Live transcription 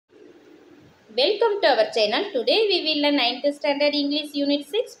Welcome to our channel. Today we will learn 9th standard English unit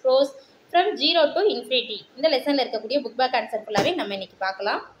 6 prose from 0 to infinity. இந்த லெசன்ல இருக்கக்கூடிய book back answer ஃபுல்லாவே நம்ம இன்னைக்கு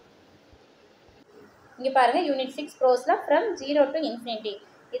பார்க்கலாம். இங்க பாருங்க unit 6 prose from 0 to infinity.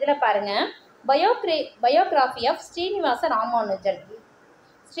 இதுல பாருங்க biography of Srinivasa Ramanujan.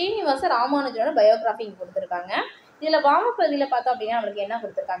 Srinivasa ராமானுஜனோட biography கொடுத்துருக்காங்க. இதுல வாமப்பகுதியில பார்த்தோம் அப்படின்னா நம்மளுக்கு என்ன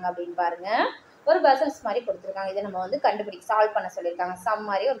கொடுத்துருக்காங்க அப்படின்னு பாருங்க. ஒரு பசல்ஸ் மாதிரி கொடுத்துருக்காங்க. இதை நம்ம வந்து சால்வ் பண்ண சொல்லியிருக்காங்க. சம்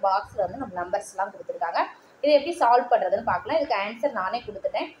மாதிரி ஒரு பாக்ஸில் வந்து நம்ம நம்பர்ஸ்லாம் கொடுத்துருக்காங்க. இதை எப்படி சால்வ் பண்ணுறதுன்னு பார்க்கலாம். இதுக்கு ஆன்சர் நானே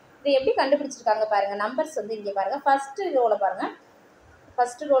கொடுத்துட்டேன். இதை எப்படி கண்டுபிடிச்சிருக்காங்க பாருங்கள். நம்பர்ஸ் வந்து இங்கே பாருங்கள். ஃபஸ்ட்டு ரோவில் பாருங்கள்.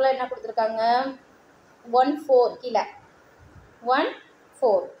 ஃபஸ்ட்டு ரோவில் என்ன கொடுத்துருக்காங்க? 1 4 கீழே 1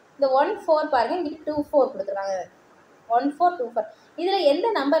 4. இந்த 1 4 பாருங்கள். இங்கிட்டு 2 4 கொடுத்துருக்காங்க. 1 4 2 4. இதில் எந்த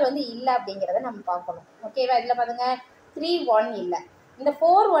நம்பர் வந்து இல்லை அப்படிங்கிறத நம்ம பார்க்கணும். ஓகேவா? இதில் பாருங்க 3 1 இல்லை. இந்த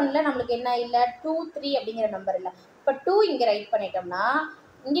 4 1ல் நம்மளுக்கு என்ன இல்லை? 2 3 அப்படிங்கிற நம்பர் இல்லை. இப்போ 2 இங்கே ரைட் பண்ணிட்டோம்னா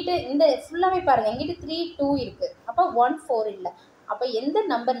இங்கிட்டு இந்த ஃபுல்லாகவே பாருங்கள். இங்கிட்டு 3 2 இருக்குது. அப்போ 1 4 இல்லை. அப்போ எந்த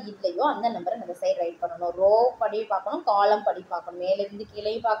நம்பர் இல்லையோ அந்த நம்பரை நம்ம சைடு ரைட் பண்ணணும். ரோ படி பார்க்கணும், காலம் படி பார்க்கணும், மேலேருந்து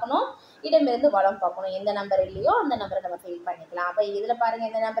கீழேயும் பார்க்கணும், இடமிருந்து வளம் பார்க்கணும். எந்த நம்பர் இல்லையோ அந்த நம்பரை நம்ம ஃபில் பண்ணிக்கலாம். அப்போ இதில் பாருங்கள்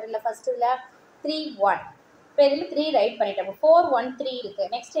எந்த நம்பர் இல்லை. ஃபஸ்ட்டு இதில் 3 1. இப்போ இதில் 3 ரைட் பண்ணிட்டோம். 4 1 3 இருக்குது.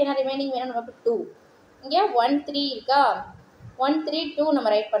 நெக்ஸ்ட் என்ன ரிமைனிங் வேணும் நமக்கு? 2. இங்கே 1 3 இருக்கா? 1 3 2 நம்ம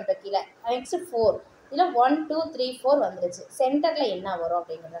ரைட் பண்ணுறோம் கீழே. நெக்ஸ்ட்டு 4. இதில் 1 2 3 4 வந்துருச்சு. சென்டரில் என்ன வரும்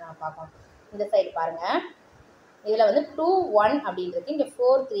அப்படிங்கிறத நான் பார்க்கணும். இந்த சைடு பாருங்கள். இதில் வந்து 2 1 அப்படின்னு இருக்குது. இங்கே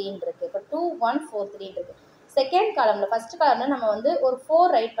 4 3 இருக்குது. இப்போ 2 1 4 3 இருக்குது. செகண்ட் காலமில் ஃபஸ்ட்டு காலமில் நம்ம வந்து ஒரு 4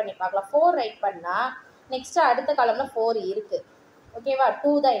 ரைட் பண்ணி பார்க்கலாம். 4 ரைட் பண்ணால் நெக்ஸ்ட்டு அடுத்த காலமில் 4 இருக்குது. ஓகேவா?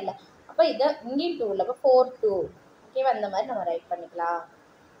 2 தான் இல்லை. அப்போ இதை இங்கேயும் 2 இல்லை. அப்போ 4 2. ஓகேவா? இந்த மாதிரி நம்ம ரைட் பண்ணிக்கலாம்.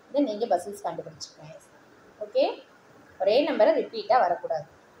 இதை நீங்கள் பசில்ஸ் கண்டுபிடிச்சிக்கோங்க. ஓகே, ஒரே நம்பரை ரிப்பீட்டாக வரக்கூடாது.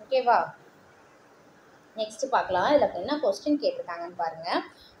 ஓகேவா? நெக்ஸ்ட் பார்க்கலாம். இதில் என்ன கொஸ்டின் கேட்டிருக்காங்கன்னு பாருங்கள்.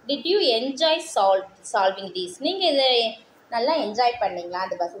 Did you enjoy solving these? நீங்கள் இதை நல்லா என்ஜாய் பண்ணீங்களா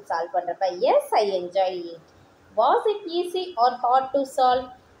அந்த பசில் சால்வ் பண்ணுறப்ப? S, I enjoy it. Was it easy R hard to solve?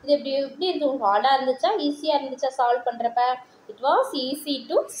 இது எப்படி இருக்கு? ஹார்டாக இருந்துச்சா ஈஸியாக இருந்துச்சா சால்வ் பண்ணுறப்ப? It was easy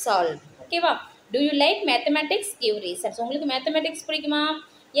to solve. ஓகேவா? To you like mathematics? Give reasons. உங்களுக்கு மேத்தமேட்டிக்ஸ் பிடிக்குமா?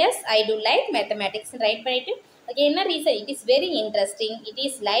 S, I to like mathematics right பண்ணிவிட்டு ஓகே என்ன reason? It is very interesting. It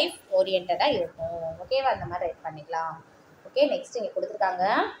is life ஓரியன்டாக இருக்கும். ஓகேவா? அந்த மாதிரி ரைட் பண்ணிக்கலாம். ஓகே, நெக்ஸ்ட் இங்கே கொடுத்துருக்காங்க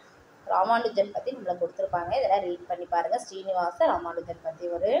ராமானுஜன் பற்றி நம்மளை கொடுத்துருப்பாங்க. இதெல்லாம் ரீட் பண்ணி பாருங்கள். ஸ்ரீனிவாச ராமானுஜன் பற்றி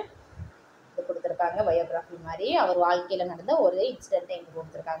ஒரு இது கொடுத்துருக்காங்க. பயோகிராஃபி மாதிரி அவர் வாழ்க்கையில் நடந்த ஒரு இன்சிடென்ட்டை இங்கே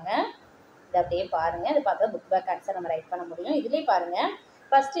கொடுத்துருக்காங்க. இதை அப்படியே பாருங்கள். இது பார்த்தா புக் பேக் ஆன்சர் நம்ம ரைட் பண்ண முடியும். இதுலேயே பாருங்கள்.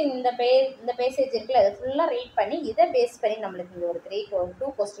 ஃபஸ்ட்டு இந்த பேசேஜ் இருக்குல்ல, அதை ஃபுல்லாக ரீட் பண்ணி இதை பேஸ் பண்ணி நம்மளுக்கு இங்கே ஒரு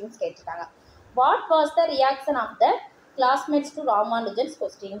 2 கொஸ்டின்ஸ் கேட்டிருக்காங்க. What was the reaction of the classmates to Ramanujan's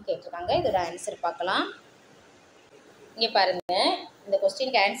question கேட்டிருக்காங்க. இதோட ஆன்சர் பார்க்கலாம். இங்கே பாருங்கள். இந்த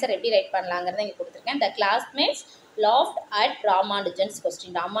கொஸ்டினுக்கு ஆன்சர் எப்படி ரைட் பண்ணலாங்கிறத இங்கே கொடுத்துருக்கேன். த classmates loft at Ramanujan's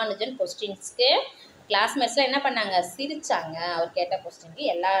question. Ramanujan கொஸ்டின்ஸ்க்கு கிளாஸ்மேட்ஸ்லாம் என்ன பண்ணாங்க? சிரிச்சாங்க. அவர் கேட்ட கொஸ்டினுக்கு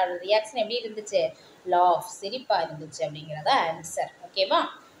எல்லா ரியாக்ஷன் எப்படி இருந்துச்சு? லாஃப், சிரிப்பாக இருந்துச்சு அப்படிங்கிறத ஆன்சர். ஓகேவா?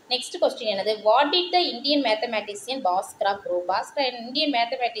 நெக்ஸ்ட் கொஸ்டின் என்னது? What did the Indian mathematician Bhaskara prove? Indian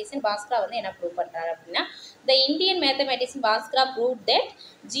mathematician Bhaskara வந்து என்ன ப்ரூவ் பண்ணுறாரு அப்படின்னா, the Indian mathematician Bhaskara prove that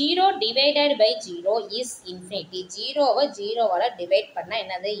 0 divided by 0 is infinity. 0வை 0வால் divide பண்ணால்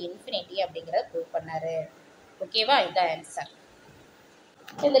என்னது? இன்ஃபினிட்டி அப்படிங்கிறத ப்ரூவ் பண்ணாரு. ஓகேவா? இதுதான் ஆன்சர்.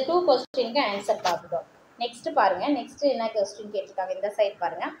 இந்த 2 கொஸ்டினுக்கு ஆன்சர் பார்த்துட்டோம். நெக்ஸ்ட் பாருங்கள். நெக்ஸ்ட் என்ன கொஸ்டின் கேட்டிருக்காங்க? இந்த சைட்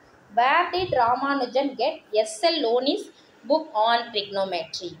பாருங்கள். Where did Ramanujan get SL லோனிஸ் book on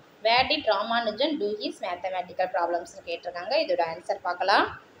trigonometry? Where did Ramanujan do his mathematical problems கேட்டிருக்காங்க. இதோட ஆன்சர் பார்க்கலாம்.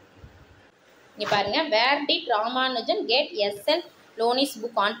 இங்கே பாருங்கள். Where did Ramanujan get SL Lonis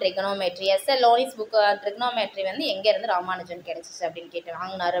book on trigonometry? SL Lonis book trigonometry வந்து எங்கேருந்து ராமானுஜன் கிடைச்சிச்சு அப்படின்னு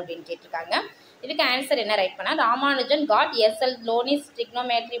வாங்கினார் அப்படின்னு கேட்டிருக்காங்க. இதுக்கு ஆன்சர் என்ன ரைட் பண்ணால், Ramanujan got SL Lonis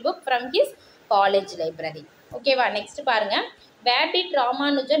trigonometry book from his college library. ஓகேவா? நெக்ஸ்ட் பாருங்கள். Where did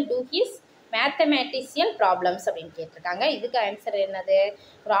Ramanujan do his மேத்தமேட்டிஷியல் problems அப்படின்னு கேட்டிருக்காங்க. இதுக்கு ஆன்சர் என்னது?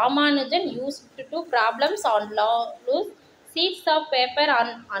 Ramanujan used to two problems on loose seeds of paper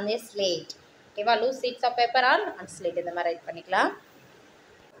on a slate. ஓகேவா? Loose seeds of paper on slate இந்த மாதிரி right பண்ணிக்கலாம்.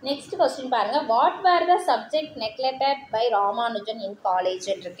 நெக்ஸ்ட் கொஸ்டின் பாருங்கள். What were the subject neglected by Ramanujan in college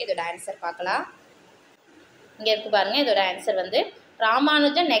இருக்கு. இதோட ஆன்சர் பார்க்கலாம். இங்கே இருக்குது பாருங்கள். இதோட ஆன்சர் வந்து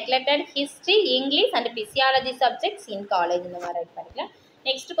Ramanujan neglected history, English and physiology subjects in college இந்த மாதிரி ரைட் பண்ணிக்கலாம்.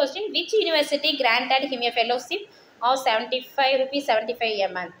 Next question, which university granted him a fellowship of 75 rupees 75 a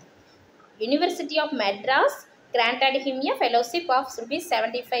month? University of Madras granted him a fellowship of rupees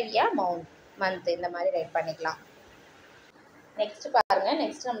 75 a month. இந்த மாதிரி right பண்ணிக்கலாம். Next பாருங்கள்.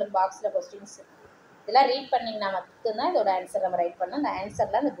 Next நம்மளுக்கு பாக்ஸில் questions இதெல்லாம் ரீட் பண்ணிங்கன்னா மட்டும்தான் இதோட ஆன்சர் நம்ம ரைட் பண்ணோம். அந்த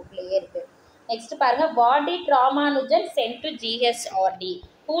ஆன்சர்லாம் அந்த புக்லேயே இருக்குது. Next பாருங்க, what did Ramanujan sent to GHRD?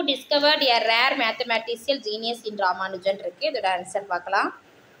 Who discovered a rare mathematical genius in Ramanujan இருக்கு. இதோட ஆன்சர் பார்க்கலாம்.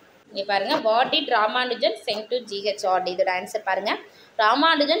 இங்க பாருங்க, what did Ramanujan sent to GHRD? இதோட ஆன்சர் பாருங்க.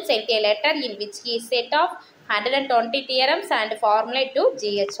 Ramanujan sent a letter in which he set off 120 theorems and formulae to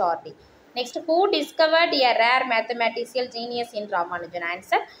GHRD. Next, who discovered a rare mathematical genius in Ramanujan?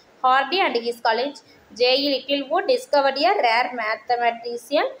 Answer, Hardy and his colleague J.E. Littlewood discovered a rare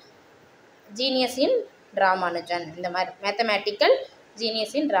mathematical genius in Ramanujan. இந்த மாதிரி mathematical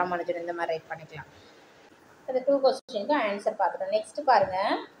genius in Ramanujan இந்த மாதிரி right பண்ணிக்கலாம். இந்த 2 क्वेश्चनக்கு answer பார்த்துட்டோம். Next பாருங்க,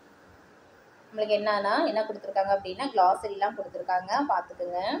 உங்களுக்கு என்ன கொடுத்துருக்காங்க அப்படின்னா கிளாசரிலாம் கொடுத்துருக்காங்க,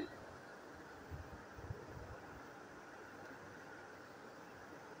 பார்த்துக்குங்க.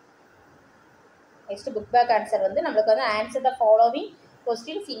 நெக்ஸ்ட் புக் பேக் ஆன்சர் வந்து நம்மளுக்கு வந்து answer the following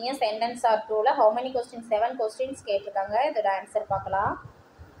questions in a sentence R டூவில் ஹவு மெனி கொஸ்டின்ஸ் 7 கொஸ்டின்ஸ் கேட்டிருக்காங்க. இதோட ஆன்சர் பார்க்கலாம்.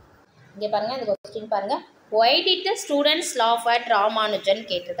 இங்கே பாருங்கள், இந்த கொஸ்டின் பாருங்கள், why did the students laugh at Ramanujan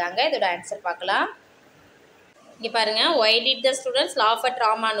கேட்டிருக்காங்க. இதோட ஆன்சர் பார்க்கலாம். இங்கே பாருங்கள், why did the students laugh at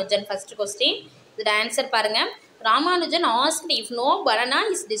Ramanujan first question. இதோட ஆன்சர் பாருங்கள், Ramanujan asked if no banana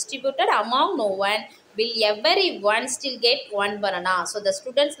is distributed among no one, will everyone still get one banana? So the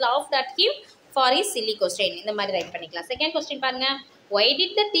students laughed at him for his silly question. இந்த மாதிரி right பண்ணிக்கலாம். Second question பாருங்கள், why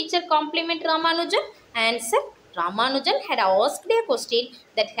did the teacher compliment Ramanujan? Answer, Ramanujan had asked a question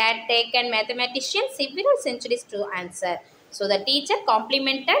that had taken mathematicians several centuries to answer. So the teacher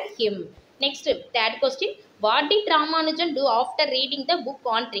complimented him. Next, third question, what did Ramanujan do after reading the book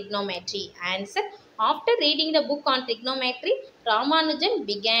on trigonometry? Answer, after reading the book on trigonometry, Ramanujan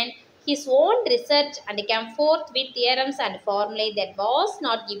began his own research and came forth with theorems and formulae that was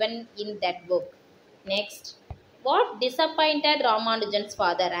not given in that book. Next, what disappointed Ramanujan's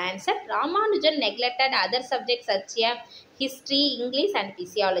father? Answer, Ramanujan neglected other subjects such as history, English and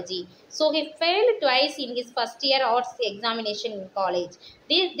physiology. So he failed twice in his first year arts examination in college.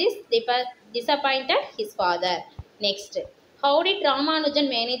 This disappointed his father. Next, how did Ramanujan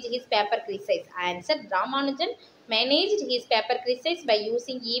manage his paper quizzes? Answer, Ramanujan managed his paper quizzes by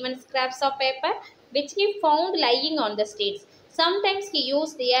using even scraps of paper which he found lying on the streets. Sometimes he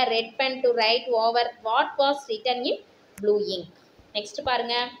used a red pen to write over what was written in blue ink. Next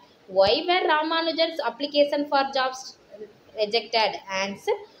பாருங்க, why were Ramanujan's application for jobs rejected?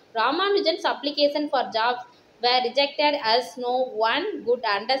 Answer, Ramanujan's application for jobs were rejected as no one could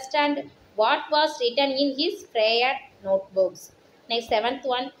understand what was written in his prior notebooks. Next, seventh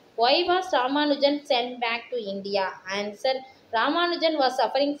one, why was Ramanujan sent back to India? Answer, Ramanujan was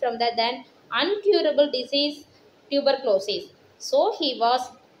suffering from the then uncurable disease tuberculosis. So he was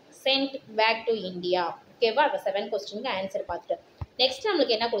sent back to India. ஓகேவா, அப்போ 7 கொஸ்டினுக்கு answer பார்த்துட்டோம். Next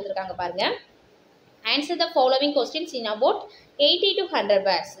நம்மளுக்கு என்ன கொடுத்துருக்காங்க பாருங்க, answer the following questions in about 80 to 100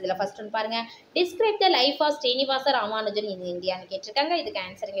 words. இதில் first ஒன்று பாருங்க, describe the life of Srinivasa Ramanujan இன் இந்தியான்னு கேட்டிருக்காங்க. இதுக்கு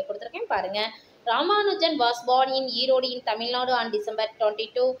ஆன்சர் இங்கே கொடுத்துருக்கேன் பாருங்க. Ramanujan was born in Erode in Tamil Nadu on December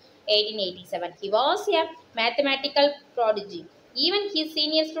 22, 1887. He was a mathematical prodigy. Even his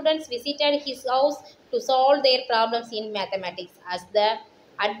senior students visited his house to solve their problems in mathematics.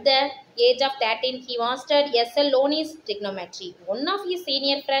 At the age of 13, he mastered SL Loney's trigonometry. One of his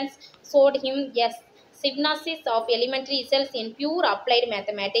senior friends showed him a synopsis of elementary results in pure applied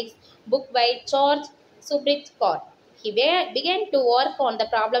mathematics book by George Subritscott. He began to work on the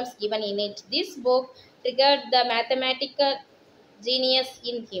problems given in it. This book triggered the mathematical genius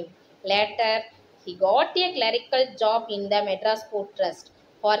in him. Later, he got a clerical job in the Madras Port Trust.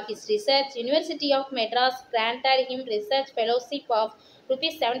 For his research, University of Madras granted him research fellowship of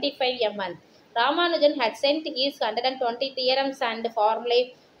 ₹75 a month. Ramanujan had sent his 120 theorems and formulae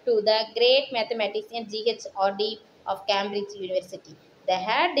to the great mathematician GHRD of Cambridge University. They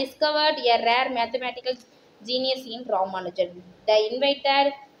had discovered a rare mathematical genius in Ramanujan. They invited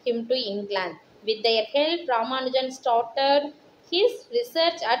him to England. With their help, Ramanujan started his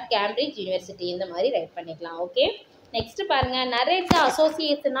research at Cambridge University. இந்த மாதிரி right பண்ணிக்கலாம். Okay, next பாருங்க, narrate the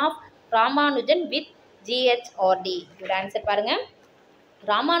association of Ramanujan with GHRD. இதோட answer பாருங்க,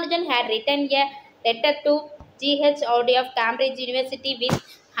 Ramanujan had written a letter to GHRD of Cambridge University with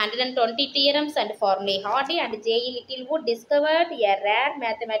 120 theorems and formulae. Hardy and J.E. Littlewood discovered a rare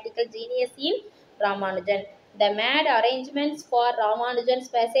mathematical genius in Ramanujan. They made arrangements for Ramanujan's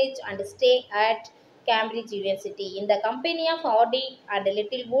passage and stay at Cambridge University. In the company of Hardy and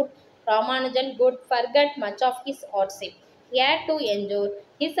Littlewood, Ramanujan could forget much of his hardship. He had to endure.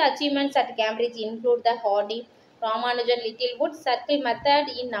 His achievements at Cambridge include the Hardy, Ramanujan, Littlewood circle method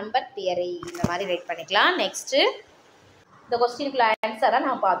in number theory. இந்த மாதிரி right பண்ணிக்கலாம். Next இந்த கொஸ்டினுக்குள்ள ஆன்சரை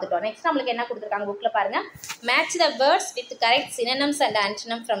நம்ம பார்த்துட்டோம். Next நம்மளுக்கு என்ன கொடுத்துருக்காங்க புக்கில் பாருங்கள். Match the words with correct synonyms and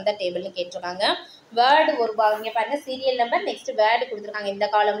ஆன்டோனிம் from the டேபிள்னு கேட்டிருக்காங்க. வேர்டு ஒரு இங்கே பாருங்கள் சீரியல் நம்பர், நெக்ஸ்ட் வேர்டு கொடுத்துருக்காங்க இந்த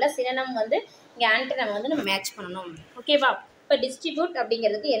காலமில். சினோனிம் வந்து இங்கே ஆன்டோனிம் வந்து நம்ம மேட்ச் பண்ணணும். ஓகேவா? இப்போ டிஸ்ட்ரிபியூட்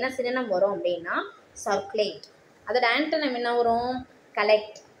அப்படிங்கிறதுக்கு என்ன சினோனிம் வரும் அப்படின்னா சர்க்குலேட். அதோட ஆன்டோனிம் என்ன வரும்?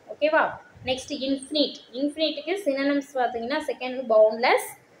 கலெக்ட். ஓகேவா? Next infinite. இன்ஃபினிட்டுக்கு சினோனிம்ஸ் பார்த்தீங்கன்னா செகண்ட்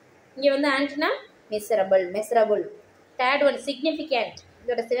பவுண்ட்லெஸ், இங்கே வந்து ஆன்டோனிம் measurable. Measurable. Third one significant.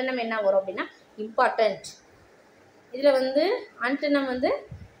 இதோட சினோனிம் என்ன வரும் அப்படின்னா இம்பார்ட்டன்ட். இதில் வந்து ஆன்டோனிம் வந்து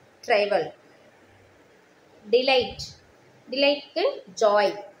ட்ரைவல். டிலைட். டிலைட்க்கு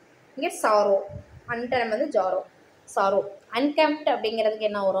ஜாய். இங்கே சாரோ. ஆன்டோனிம் வந்து ஜாரோ, சாரோ. அன்கம்ப்ட் அப்படிங்கிறதுக்கு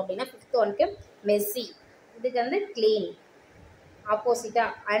என்ன வரும் அப்படின்னா ஃபிஃப்த் ஒனுக்கு மெஸ்ஸி. இதுக்கு வந்து க்ளீன். ஆப்போசிட்டாக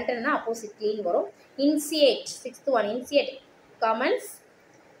ஆன்டோனிம்னா ஆப்போசிட் க்ளீன் வரும். Initiate. Sixth one initiate comments.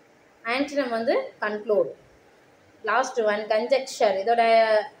 ஆன்டோனிம் வந்து கன்க்ளூட். Last one conjecture. இதோட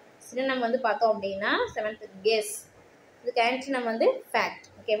சினோனிம் வந்து பார்த்தோம் அப்படின்னா செவன்த் கெஸ். இதுக்கு ஆன்டோனிம் வந்து ஃபேக்ட்.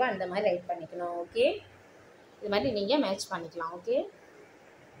 ஓகேவா? இந்த மாதிரி ரைட் பண்ணிக்கணும். ஓகே, இது மாதிரி நீங்கள் மேட்ச் பண்ணிக்கலாம். ஓகே,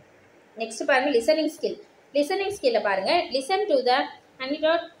 நெக்ஸ்ட் பாருங்கள் லிசனிங் ஸ்கில். லிசனிங் ஸ்கில்லை பாருங்கள். Listen to the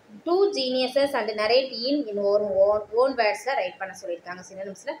two geniuses and narrate in own வேர்ட்ஸில் right பண்ண சொல்லியிருக்காங்க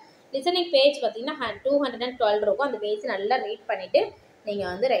சினோனிம்ஸில். லிசனிங் பேஜ் பார்த்தீங்கன்னா 212 இருக்கும். அந்த பேஜ் நல்லா ரீட் பண்ணிவிட்டு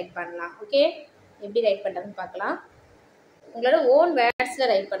நீங்கள் வந்து ரைட் பண்ணலாம். ஓகே, எப்படி ரைட் பண்ணுறதுன்னு பார்க்கலாம். உங்களோட ஓன் வேர்ட்ஸில்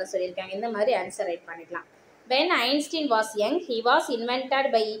ரைட் பண்ண சொல்லியிருக்காங்க. இந்த மாதிரி ஆன்சர் ரைட் பண்ணிக்கலாம். When Einstein was young, he was invented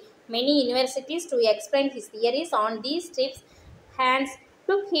by many universities to explain his theories. On these trips, Hans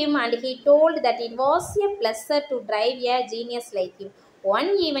took him and he told that it was a pleasure to drive a genius like him. One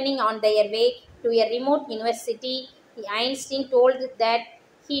evening on their way to a remote university, Einstein told that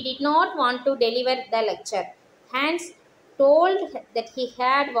he did not want to deliver the lecture. Hans told that he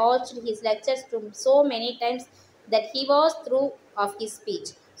had watched his lectures so many times that he was through of his speech.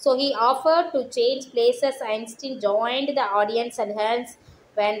 So he offered to change places. Einstein joined the audience and Hans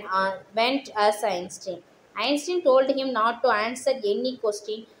went as Einstein. Einstein told him not to answer any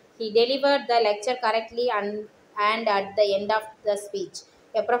question. He delivered the lecture correctly and at the end of the speech,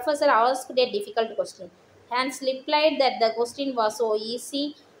 a professor asked a difficult question. Hans replied that the question was so easy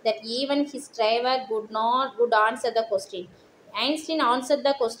that even his driver would answer the question. Einstein answered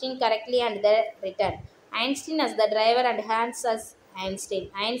the question correctly and then returned. Einstein as the driver and Hans as Einstein.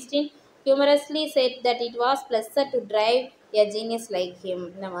 Einstein humorously said that it was pleasure to drive a genius like him.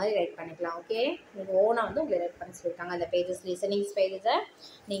 இந்த மாதிரி right பண்ணிக்கலாம். Okay, நீங்கள் ஓனாக வந்து உங்களை right பண்ண சொல்லியிருக்காங்க. அந்த பேஜஸ் லிசனிங்ஸ் பேஜஸை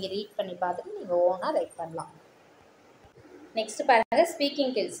நீங்கள் ரீட் பண்ணி பார்த்துட்டு நீங்கள் ஓனாக ரைட் பண்ணலாம். நெக்ஸ்ட் பாருங்கள்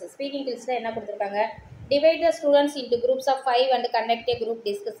ஸ்பீக்கிங் கில்ஸ். ஸ்பீக்கிங் கில்ஸில் என்ன கொடுத்துருக்காங்க? Divide the students into groups of 5 and conduct A group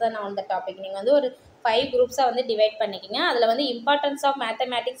discussion on the topic. நீங்கள் வந்து ஒரு 5 குரூப்ஸாக வந்து டிவைட் பண்ணிக்கிங்க. அதில் வந்து importance of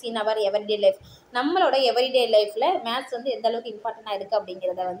mathematics in our everyday life. நம்மளோட எவரிடே லைஃப்பில் மேத்ஸ் வந்து எந்த அளவுக்கு இம்பார்ட்டண்ட்டாக இருக்குது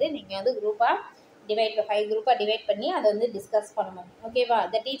அப்படிங்கிறத வந்து நீங்கள் வந்து குரூப்பாக 5 குரூப்பாக டிவைட் பண்ணி அதை வந்து டிஸ்கஸ் பண்ணணும். ஓகேவா?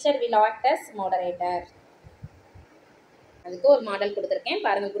 The teacher will act as moderator. அதுக்கு ஒரு மாடல் கொடுத்துருக்கேன்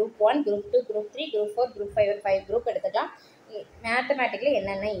பாருங்கள். Group 1, group 2, group 3, group 4, group 5 ஒரு 5 குரூப் எடுத்துக்கலாம். மேத்தமேட்டிக்கில்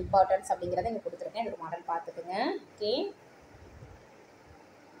என்னென்ன இம்பார்ட்டன்ஸ் அப்படிங்கிறத இங்கே கொடுத்துருக்கேன். இந்த மாடல் பார்த்துக்குங்க. ஓகே,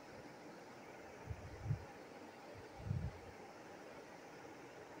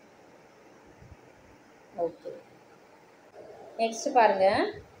 ஓகே, நெக்ஸ்ட் பாருங்கள்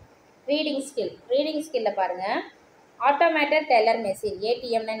ரீடிங் ஸ்கில். ரீடிங் ஸ்கில்ல பாருங்கள். Automated teller machine.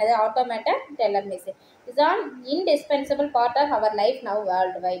 ஏடிஎம்னா என்னது? Automated teller machine is an indispensable part of our life now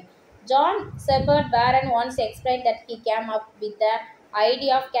worldwide. John Shepherd Barron once explained that he came up with the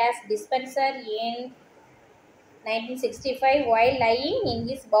idea of cash dispenser in 1965 while lying in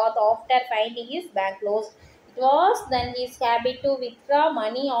his bath after finding his bank closed. It was then his habit to withdraw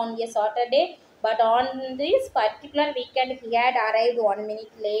money on a Saturday, but on this particular weekend he had arrived 1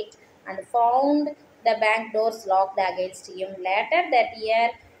 minute late and found the bank doors locked against him. Later that year,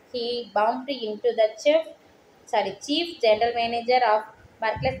 he bumped into the chief general manager of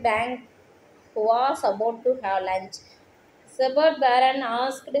Barclays Bank, who was about to have lunch. Shepherd Barron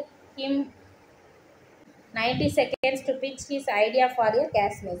asked him 90 seconds to pitch his idea for a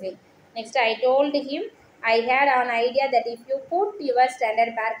cash machine. Next, I told him I had an idea that if you put your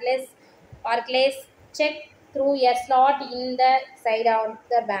standard Barclays check through a slot in the side of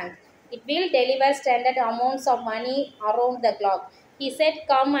the bank, it will deliver standard amounts of money around the clock. He said,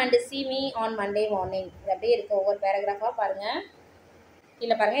 come and see me on Monday morning. இது அப்படியே இருக்குது. ஒவ்வொரு பேராகிராஃபாக பாருங்கள்.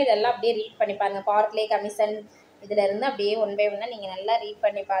 இல்லை பாருங்கள், இதெல்லாம் அப்படியே read பண்ணி பாருங்கள். பார்க்லே கமிஷன் இதில் இருந்து அப்படியே ஒன் பை ஒன்னாக நீங்கள் நல்லா ரீட்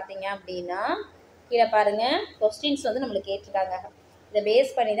பண்ணி பார்த்தீங்க அப்படின்னா கீழே பாருங்கள் கொஸ்டின்ஸ் வந்து நம்மளுக்கு கேட்டிருக்காங்க. இதை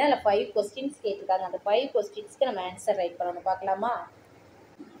பேஸ் பண்ணி தான் அதில் 5 கொஸ்டின்ஸ் கேட்டிருக்காங்க. அந்த 5 கொஸ்டின்ஸ்க்கு நம்ம ஆன்சர் ரைட் பண்ணணும். பார்க்கலாமா?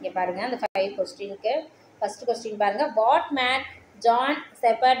 இங்கே பாருங்கள் அந்த 5 கொஸ்டினுக்கு First question பாருங்க. What made John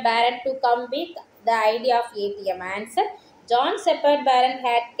Shepherd Barron to come with the idea of ATM? Answer. John Shepherd Barron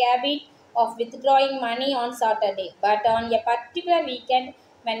had habit of withdrawing money on Saturday, but on a particular weekend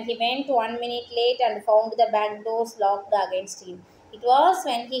when he went 1 minute late and found the bank doors locked against him. It was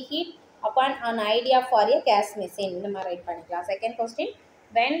when he hit upon an idea for a cash machine. இந்த மாதிரி right பண்ணிக்கலாம். Second question.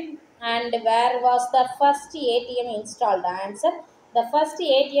 When and where was the first ATM installed? Answer. The first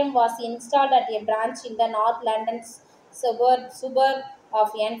ATM was installed at a branch in the North London suburb of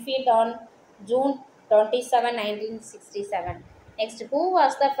Enfield on June 27, 1967. Next, who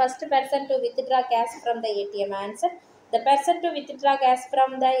was the first person to withdraw cash from the ATM? Answer. The person to withdraw cash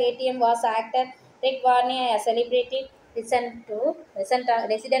from the ATM was actor Rick Varney, a celebrity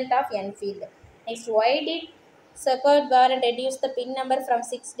resident of Enfield. Next, why did Shepherd Barron reduce the PIN number from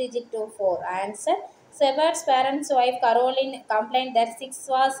 6 digit to 4? Answer. Shepherd's parents' wife Caroline complained that 6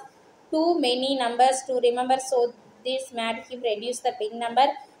 was too many numbers to remember, so this made him reduce the PIN number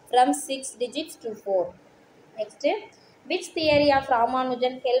from 6 digits to 4. Next, which theory of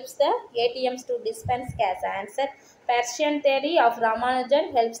Ramanujan helps the ATMs to dispense cash? Answer. Persian theory of Ramanujan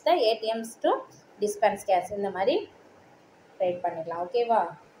helps the ATMs to dispense cash. இந்த மாதிரி right பண்ணிக்கலாம். ஓகேவா?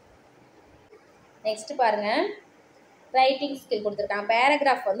 Next பாருங்க, writing skill கொடுத்துருக்காங்க.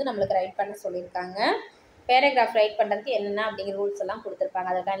 Paragraph வந்து நம்மளுக்கு right பண்ண சொல்லியிருக்காங்க. பேராகிராஃப் ரைட் பண்ணுறதுக்கு என்னென்ன அப்படிங்கிற ரூல்ஸ் எல்லாம் கொடுத்துருப்பாங்க.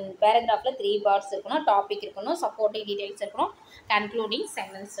 அதுக்கான பேராகிராஃபில் 3 பார்ட்ஸ் இருக்கணும், டாபிக் இருக்கணும், சப்போர்ட்டிங் டீடைல்ஸ் இருக்கணும், கன்க்ளூடிங்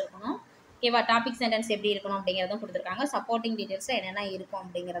சென்டென்ஸ் இருக்கணும். ஓகேவா? டாபிக் சென்டென்ஸ் எப்படி இருக்கணும் அப்படிங்கிறதும் கொடுத்துருக்காங்க. சப்போர்ட்டிங் டீடைல்ஸில் என்னென்ன இருக்கும்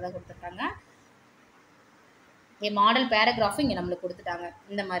அப்படிங்கிறத கொடுத்துருக்காங்க. மாடல் பேராகிராஃபும் இங்கே நம்மளுக்கு கொடுத்துட்டாங்க.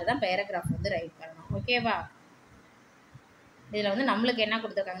 இந்த மாதிரி தான் பேராகிராஃப் வந்து ரைட் பண்ணணும். ஓகேவா? இதில் வந்து நம்மளுக்கு என்ன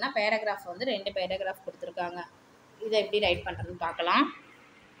கொடுத்துருக்காங்கன்னா, பேராகிராஃப் வந்து 2 பேராகிராஃப் கொடுத்துருக்காங்க. இதை எப்படி ரைட் பண்ணுறதுன்னு பார்க்கலாம்.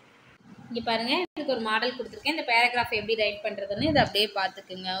 இங்கே பாருங்கள், இதுக்கு ஒரு மாடல் கொடுத்துருக்கேன். இந்த பேராகிராஃப் எப்படி ரைட் பண்ணுறதுன்னு இதை அப்படியே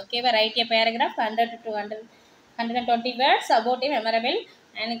பார்த்துக்குங்க. ஓகேவா? Right A paragraph 100 to 120 words about A memorable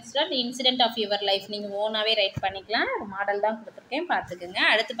and incident of your life. நீங்கள் ஓனாகவே ரைட் பண்ணிக்கலாம். ஒரு மாடல் தான் கொடுத்துருக்கேன், பார்த்துக்குங்க.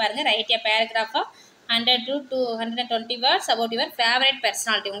 அடுத்து பாருங்கள், right A paragraph of 100 to 120 words about your favourite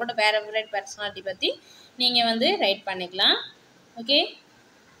personality. உங்களோட ஃபேவரட் பர்சனாலிட்டி பற்றி நீங்கள் வந்து ரைட் பண்ணிக்கலாம். ஓகே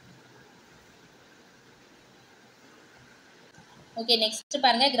ஓகே நெக்ஸ்ட்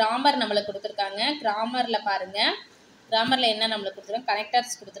பாருங்கள், கிராமர் நம்மளுக்கு கொடுத்துருக்காங்க. கிராமரில் பாருங்கள், கிராமரில் என்ன நம்மளுக்கு கொடுத்துருக்காங்க,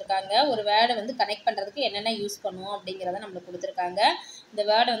 கனெக்டர்ஸ் கொடுத்துருக்காங்க. ஒரு வேர்டை வந்து கனெக்ட் பண்ணுறதுக்கு என்னென்ன யூஸ் பண்ணுவோம் அப்படிங்கிறத நம்மளுக்கு கொடுத்துருக்காங்க. இந்த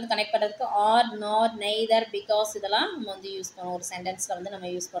வேர்டை வந்து கனெக்ட் பண்ணுறதுக்கு ஆர், நார், நெய்தர், பிகாஸ் இதெல்லாம் நம்ம வந்து யூஸ் பண்ணுவோம். ஒரு சென்டென்ஸில் வந்து நம்ம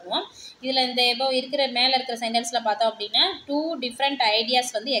யூஸ் பண்ணுவோம். இதில் இந்த இப்போ இருக்கிற மேலே இருக்கிற சென்டென்ஸில் பார்த்தோம் அப்படின்னா 2 டிஃப்ரெண்ட்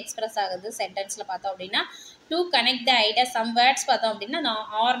ஐடியாஸ் வந்து எக்ஸ்பிரஸ் ஆகுது. சென்டென்ஸில் பார்த்தோம் அப்படின்னா to connect the idea some words பார்த்தோம் அப்படின்னா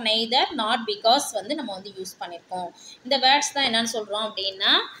ஆர், நெய்தர், நாட், பிகாஸ் வந்து நம்ம வந்து யூஸ் பண்ணியிருக்கோம். இந்த வேர்ட்ஸ் தான் என்னன்னு சொல்கிறோம்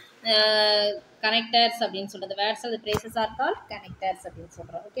அப்படின்னா connectors அப்படின்னு சொல்கிறது. Words R phrases are called connectors அப்படின்னு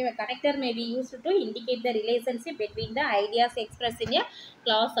சொல்கிறோம். Okay, connector may be used to indicate the relationship between the ideas expressed in a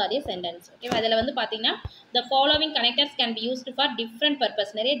clause or a sentence. Okay, அதில் வந்து பார்த்தீங்கன்னா the following connectors can be used for different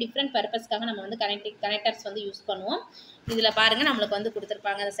purpose. நிறைய different பர்பஸ்க்காக நம்ம வந்து connectors வந்து use பண்ணுவோம். இதில் பாருங்கள், நம்மளுக்கு வந்து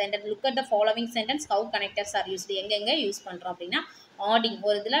கொடுத்துருப்பாங்க அந்த sentence. Look at the following sentence how connectors R used. எங்கெங்கே யூஸ் பண்ணுறோம் அப்படின்னா ஆடிங்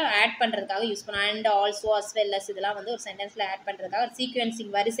ஒரு இதில் ஆட் பண்ணுறதுக்காக யூஸ் பண்ணுவோம். And also as well as இதெல்லாம் வந்து ஒரு சென்டென்ஸில் ஆட் பண்ணுறதுக்காக.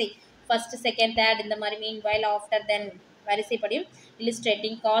 சீக்வென்சிங் வரிசை, ஃபர்ஸ்ட், செகண்ட், தேர்ட் இந்த மாதிரி, மீன் while, after, then வரிசைப்படியும்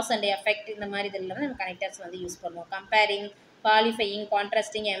இல்லுஸ்ட்ரேட்டிங், cause and effect இந்த மாதிரி இதில் வந்து நம்ம கனெக்டர்ஸ் வந்து யூஸ் பண்ணுவோம். கம்பேரிங், குவாலிஃபையிங்,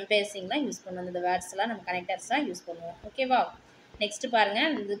 கான்ட்ராஸ்டிங், எம்பேசிங்லாம் யூஸ் பண்ணுவோம். இந்த வேர்ட்ஸ்லாம் நம்ம கனெக்டர்ஸ்லாம் யூஸ் பண்ணுவோம். ஓகேவா? நெக்ஸ்ட்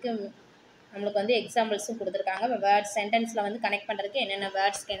பாருங்கள், இதுக்கு நம்மளுக்கு வந்து எக்ஸாம்பிள்ஸும் கொடுத்துருக்காங்க. வேர்ட்ஸ் சென்டென்ஸில் வந்து கனெக்ட் பண்ணுறதுக்கு என்னென்ன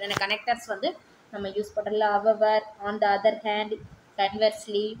வேர்ட்ஸ்க்கு என்னென்ன கனெக்டர்ஸ் வந்து நம்ம யூஸ் பண்ணுறோம். However, on the other hand,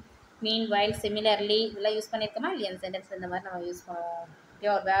 கன்வெர்ஸ்லி, mean while, similarly இதெல்லாம் யூஸ் பண்ணியிருக்கோமா இல்லையா சென்டென்ஸில்? இந்த மாதிரி நம்ம யூஸ் பண்ணுவோம். ஓகே,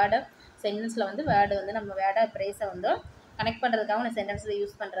 ஒரு வேர்டு சென்டென்ஸில் வந்து வேர்டு வந்து நம்ம வேர்டை ப்ரேஸை வந்து கனெக்ட் பண்ணுறதுக்காக நம்ம சென்டென்ஸில்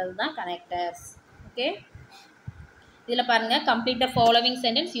யூஸ் பண்ணுறது தான் கனெக்டர்ஸ். ஓகே, இதில் பாருங்கள், complete the following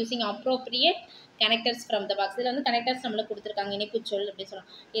sentence using appropriate connectors from the box. இதில் வந்து கனெக்டர்ஸ் நம்மளுக்கு கொடுத்துருக்காங்க. இணைப்பு சொல் அப்படி சொல்லலாம்.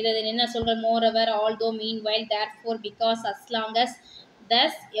 இது என்ன சொல்கிற, moreover, although, mean while, therefore, because, as long as,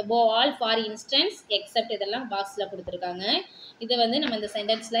 thus, above all, for instance, except இதெல்லாம் பாக்ஸில் கொடுத்துருக்காங்க. இதை வந்து நம்ம இந்த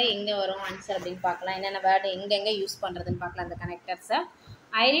சென்டென்ஸில் எங்கே வரும் ஆன்சர் அப்படின்னு பார்க்கலாம். என்னென்ன வேர்டு எங்கெங்கே யூஸ் பண்ணுறதுன்னு பார்க்கலாம் அந்த கனெக்டர்ஸை.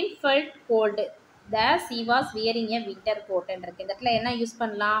 Irene felt gold, thus he was wearing a winter coat இருக்கு. இந்த இடத்துல என்ன யூஸ்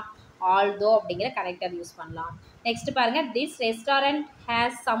பண்ணலாம்? ஆல்தோ அப்படிங்கிற கனெக்டர் யூஸ் பண்ணலாம். நெக்ஸ்ட் பாருங்கள், this restaurant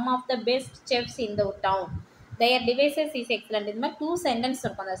has some of the best chefs in the town. their devices is excellent. இந்த மாதிரி 2 சென்டென்ஸ்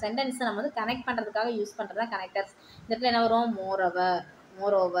இருக்கும். அந்த சென்டென்ஸை நம்ம வந்து கனெக்ட் பண்ணுறதுக்காக யூஸ் பண்ணுறது தான் கனெக்டர்ஸ். இந்த இடத்துல என்ன வரும்?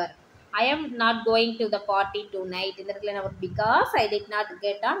 moreover, I am not going to the party tonight. இந்த இடத்துல என்ன வரும்? because I did not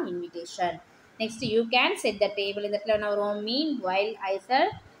get an invitation. next, you can set the table. இந்த இடத்துல என்ன வரும்? meanwhile I shall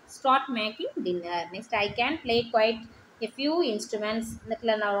start making dinner. next, I can play quite a few instruments. இந்த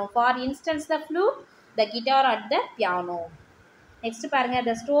இடத்துல என்ன வரும்? for instance the flute, the guitar at the piano. Next பாருங்க,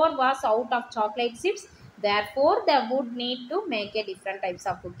 the store was out of chocolate chips, therefore the would need to make a different types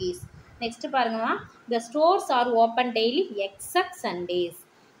of cookies. Next பாருங்க, the stores are open daily except Sundays.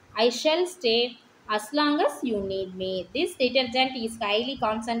 I shall stay as long as you need me. This detergent is highly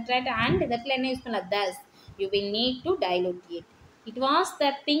concentrated and idhukku enna use panna, thus you will need to dilute it. It was the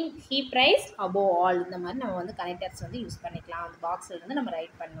thing he praised above all. இந்த மாதிரி நம்ம வந்து connectors வந்து use பண்ணிக்கலாம். அந்த பாக்ஸில் இருந்து நம்ம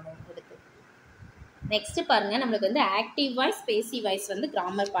ரைட் பண்ணணும் எடுத்து. நெக்ஸ்ட் பாருங்க, நம்மளுக்கு வந்து ஆக்டிவ் வாய்ஸ் பேசிவ் வாய்ஸ் வந்து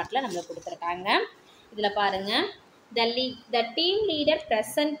கிராமர் பார்ட்டில் நம்மளுக்கு கொடுத்துருக்காங்க. இதில் பாருங்க, the team leader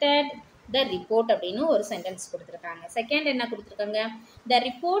presented the report அப்படின்னு ஒரு சென்டென்ஸ் கொடுத்துருக்காங்க. செகண்ட் என்ன கொடுத்துருக்காங்க, the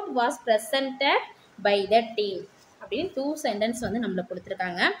report was presented by the team அப்படின்னு 2 சென்டென்ஸ் வந்து நம்மளுக்கு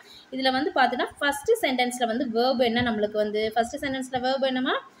கொடுத்துருக்காங்க. இதில் வந்து பார்த்தீங்கன்னா ஃபஸ்ட்டு சென்டென்ஸில் வந்து வேர்பு என்ன நம்மளுக்கு வந்து ஃபஸ்ட்டு சென்டென்ஸில் வேர்பு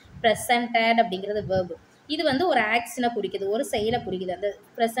என்னமா ப்ரெசன்டட் அப்படிங்கிறது வேர்பு. இது வந்து ஒரு ஆக்ஷனை குறிக்குது, ஒரு செயலை குறிக்குது. அந்த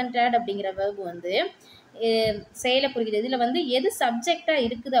ப்ரெசன்டட் அப்படிங்கிற வேர்பு வந்து செயலை குறிக்குது. இதில் வந்து எது சப்ஜெக்டாக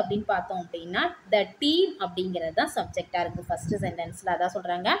இருக்குது அப்படின்னு பார்த்தோம் அப்படின்னா த டீம் அப்படிங்கிறது தான் சப்ஜெக்டாக இருக்குது ஃபஸ்ட்டு சென்டென்ஸில். அதான்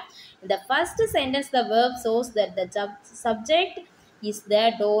சொல்கிறாங்க, இந்த first sentence the verb shows that the subject is the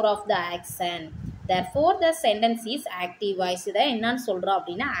door of the action, therefore the sentence is active voice. இதை என்னன்னு சொல்கிறோம்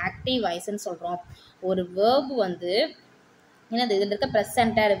அப்படின்னா ஆக்டிவ் வாய்ஸ்ன்னு சொல்கிறோம். ஒரு வேர்பு வந்து என்னது இதில் இருக்க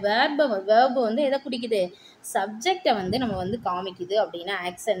ப்ரெசன்டட் வேர்பு வந்து எதை குறிக்குது, சப்ஜெக்டை வந்து நம்ம வந்து காமிக்குது அப்படின்னா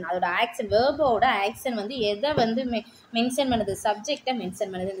ஆக்ஷன், அதோட ஆக்ஷன் வேர்போட ஆக்ஷன் வந்து எதை வந்து மென்ஷன் பண்ணுது, சப்ஜெக்டை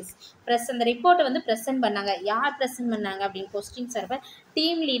மென்ஷன் பண்ணுது. அந்த ரிப்போர்ட்டை வந்து ப்ரெசென்ட் பண்ணாங்க, யார் ப்ரெசென்ட் பண்ணாங்க அப்படின்னு கொஸ்டின் சார்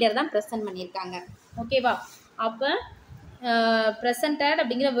டீம் லீடர் தான் ப்ரெசென்ட் பண்ணியிருக்காங்க. ஓகேவா, அப்போ ப்ரெசன்டட்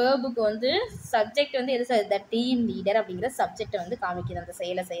அப்படிங்கிற வேர்புக்கு வந்து சப்ஜெக்ட் வந்து எது, த டீம் லீடர் அப்படிங்கிற சப்ஜெக்டை வந்து காமிக்குது அந்த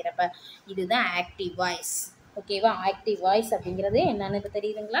செயலை செய்கிறப்ப. இதுதான் ஆக்டிவ் வாய்ஸ். ஓகேவா, ஆக்டிவ் வாய்ஸ் அப்படிங்கிறது என்னன்னு இப்போ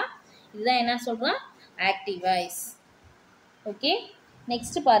தெரியுதுங்களா, இதுதான் என்ன சொல்கிறோம், ஆக்டிவ் வாய்ஸ். ஓகே,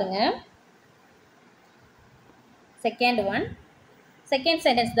 நெக்ஸ்ட் பாருங்க, second one, second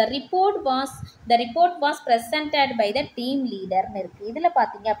sentence, the report was presented by the team லீடர்னு இருக்குது. இதில்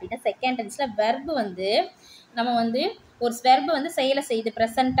பார்த்தீங்க அப்படின்னா செகண்ட் டென்ஸில் வெர்பு வந்து நம்ம வந்து ஒரு வெர்பு வந்து செயலை செய்து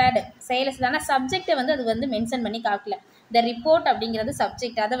ப்ரெசன்டட் செயலை செய்து, ஆனால் சப்ஜெக்டை வந்து அது வந்து மென்ஷன் பண்ணி காக்கல. த ரிப்போர்ட் அப்படிங்கிறது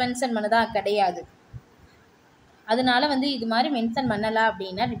சப்ஜெக்ட், அதை மென்ஷன் பண்ணதா கிடையாது. அதனால வந்து இது மாதிரி மென்ஷன் பண்ணலை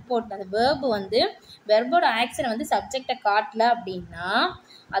அப்படின்னா ரிப்போர்ட் அந்த வேர்பு வந்து வெர்போட ஆக்ஷனை வந்து சப்ஜெக்டை காட்டல அப்படின்னா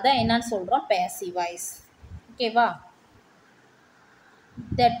அதான் என்னன்னு சொல்கிறோம், பேசிவ் வாய்ஸ். ஓகேவா,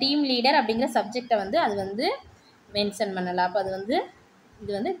 த டீம் லீடர் அப்படிங்கிற சப்ஜெக்டை வந்து அது வந்து மென்ஷன் பண்ணலை, அப்போ அது வந்து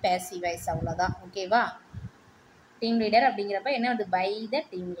இது வந்து பேசிவ் வாய்ஸ், அவ்வளோதான். ஓகேவா, டீம் லீடர் அப்படிங்கிறப்ப என்ன வந்து by the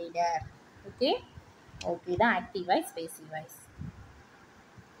team leader. Okay தான் ஆக்டிவ் வாய்ஸ் பேசிவ் வாய்ஸ்.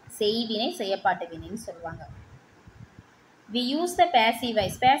 செய்வினை செய்யப்பாட்டு வினைன்னு சொல்லுவாங்க. we use the passive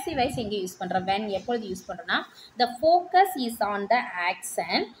voice எங்கே யூஸ் பண்ணுறோம், when எப்பொழுது யூஸ் பண்ணுறோன்னா the focus is on the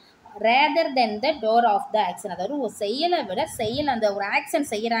action rather than the door of the action. அதாவது ஒரு செயலை விட அந்த ஒரு ஆக்ஷன்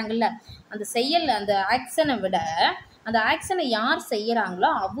செய்கிறாங்கல்ல, அந்த அந்த ஆக்ஷனை விட அந்த ஆக்ஷனை யார் செய்கிறாங்களோ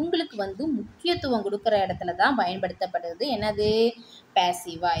அவங்களுக்கு வந்து முக்கியத்துவம் கொடுக்குற இடத்துல தான் பயன்படுத்தப்படுது என்னது,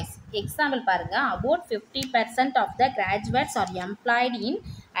 passive voice. எக்ஸாம்பிள் பாருங்கள், about 50% of the graduates are employed in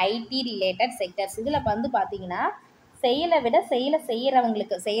IT related sectors. இதில் வந்து பார்த்தீங்கன்னா செயலை விட செயலை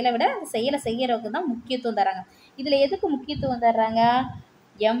செய்கிறவங்க தான் முக்கியத்துவம் தராங்க. இதில் எதுக்கு முக்கியத்துவம் தர்றாங்க,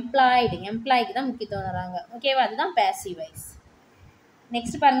 எம்ப்ளாய்க்கு தான் முக்கியத்துவம் தராங்க. ஓகேவா, அதுதான் பேசிவ் வாய்ஸ்.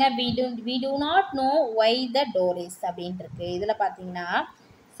 நெக்ஸ்ட் பாருங்க, we do not know why the door is அப்படின்ட்டு இருக்கு. இதில் பார்த்தீங்கன்னா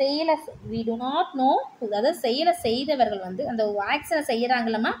we do not know, அதாவது செயலை செய்தவர்கள் வந்து அந்த ஆக்ஷனை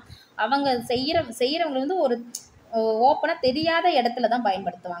செய்கிறாங்களம்மா, அவங்க செய்கிறவங்க வந்து ஒரு ஓப்பனாக தெரியாத இடத்துல தான்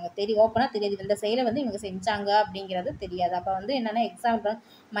பயன்படுத்துவாங்க. ஓப்பனாக தெரியாது இந்த செயலை வந்து இவங்க செஞ்சாங்க அப்படிங்கிறது தெரியாது. அப்போ வந்து என்னென்னா example,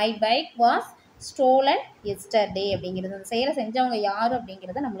 my bike was stolon yesterday அப்படிங்கிறது அந்த செயலை செஞ்சவங்க யார்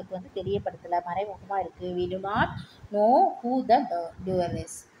அப்படிங்கிறத நம்மளுக்கு வந்து தெரியப்படுத்தலை, மறைமுகமாக இருக்குது. we do not know who the doer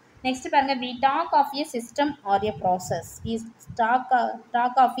is. Next பாருங்க, we talk of a system or a process. we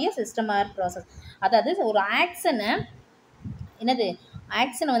talk of a system or process. அதாவது ஒரு ஆக்ஷனை என்னது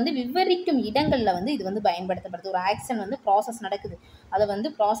ஆக்ஷனை வந்து விவரிக்கும் இடங்களில் வந்து இது வந்து பயன்படுத்தப்படுது. ஒரு ஆக்ஷன் வந்து ப்ராசஸ் நடக்குது, அதை வந்து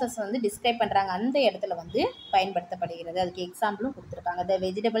ப்ராசஸ் வந்து டிஸ்கிரைப் பண்ணுறாங்க, அந்த இடத்துல வந்து பயன்படுத்தப்படுகிறது. அதுக்கு எக்ஸாம்பிளும் கொடுத்துருக்காங்க. த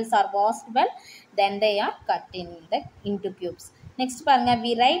vegetables R washed well then they are cut into cubes. Next பாருங்க,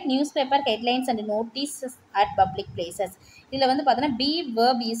 we write news paper headlines and notices at public places. இதில் வந்து பார்த்தோன்னா B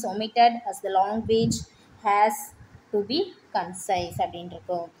verb is omitted as the language has to be concise அப்படின்னு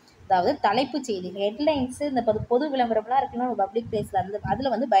இருக்கும். அதாவது தலைப்பு செய்தி headlines இந்த பொது விளம்பரம்லாம் இருக்குன்னா பப்ளிக் பிளேஸில் இருந்து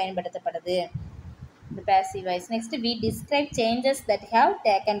அதில் வந்து பயன்படுத்தப்படுது இந்த passive voice. Next, we describe changes that have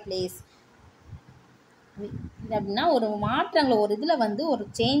taken place. அப்படின்னா ஒரு மாற்றங்கள் ஒரு இதில் வந்து ஒரு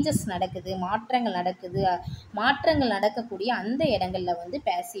சேஞ்சஸ் நடக்குது, மாற்றங்கள் நடக்கக்கூடிய அந்த இடங்களில் வந்து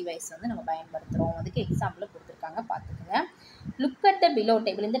பேசிவ் வாய்ஸ் வந்து நம்ம பயன்படுத்துகிறோம். அதுக்கு எக்ஸாம்பிள் கொடுத்துருக்காங்க, பார்த்துக்கோங்க. Look at the below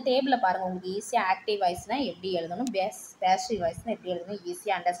table. இந்த டேபிளில் பாருங்கள், உங்களுக்கு ஈஸியாக ஆக்டிவ் வாய்ஸ்னால் எப்படி எழுதணும், பேசிவ் வாய்ஸ்னால் எப்படி எழுதணும்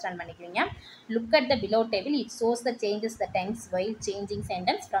ஈஸியாக அண்டர்ஸ்டாண்ட் பண்ணிக்கிறீங்க. Look at the below table, it shows the changes the tense while changing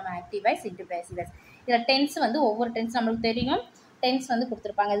sentence from active voice into passive voice. இதில் டென்ஸ் வந்து ஒவ்வொரு டென்ஸ் நம்மளுக்கு தெரியும், டென்ஸ் வந்து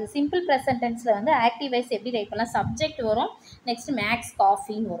கொடுத்துருப்பாங்க. இது சிம்பிள் ப்ரெசன்ட் டென்ஸில் வந்து ஆக்டிவ் வாய்ஸ் எப்படி ரைட் பண்ணலாம், சப்ஜெக்ட் வரும், நெக்ஸ்ட் மேக்ஸ்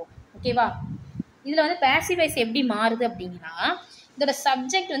காஃபின்னு வரும். ஓகேவா. இதில் வந்து பேசிவ் வாய்ஸ் எப்படி மாறுது அப்படின்னா, இதோட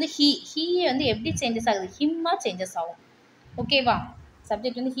சப்ஜெக்ட் வந்து ஹீ வந்து எப்படி சேஞ்சஸ் ஆகுது, ஹிம்மாக சேஞ்சஸ் ஆகும். ஓகேவா.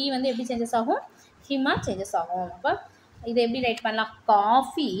 சப்ஜெக்ட் வந்து ஹீ வந்து எப்படி சேஞ்சஸ் ஆகும், ஹிம்மாக சேஞ்சஸ் ஆகும். அப்போ இதை எப்படி ரைட் பண்ணலாம்,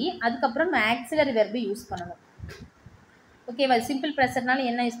 காஃபி, அதுக்கப்புறம் ஆக்சிலரி வெர்பு யூஸ் பண்ணணும். ஓகேவா. சிம்பிள் ப்ரெசன்ட்னால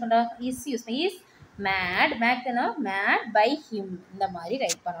என்ன யூஸ் பண்ணுறோம், இஸ் யூஸ் பண்ணி, இஸ் மேட், மேக்னா மேட் பை ஹிம், இந்த மாதிரி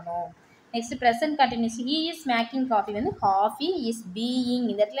ரைட் பண்ணணும். Next present continuous, he is making coffee வந்து காஃபி இஸ் பீயிங்,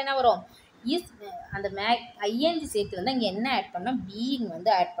 இந்த இடத்துல என்ன வரும், இஸ் அந்த ஐஎன்ஜி சேர்த்து வந்து இங்கே என்ன ஆட் பண்ணோம், பீயிங் வந்து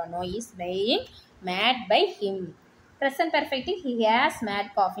ஆட் பண்ணோம். Is being made by him. Present perfect, he has made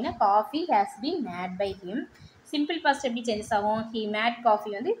காஃபினா coffee has been made by him. Simple past எப்படி சேஞ்சஸ் ஆகும், ஹி மேட்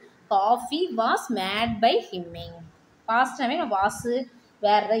காஃபி வந்து காஃபி வாஸ் மேட் பை ஹிம்மிங். பாஸ்ட்னாவே நம்ம வாஸு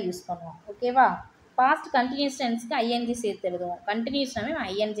வேறு தான் யூஸ் பண்ணுவோம். ஓகேவா. பாஸ்ட் கண்டினியூஸ் டென்ஸ்க்கு ஐஎன்ஜி சேர்த்து எழுதுவோம், கண்டினியூஸ்னாவே நம்ம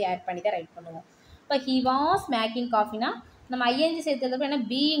ஐஎன்ஜி ஆட் பண்ணி தான் ரைட் பண்ணுவோம். இப்போ ஹி வாஸ் மேக்கிங் காஃபினா நம்ம ஐஎன்ஜி சேர்த்து எழுதுறப்ப என்ன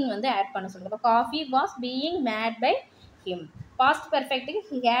பீயிங் வந்து ஆட் பண்ண சொல்லுவோம். இப்போ coffee was being made by him. Past பர்ஃபெக்ட்டுக்கு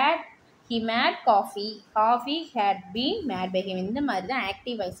he made coffee had been made by him. இந்த மாதிரி தான்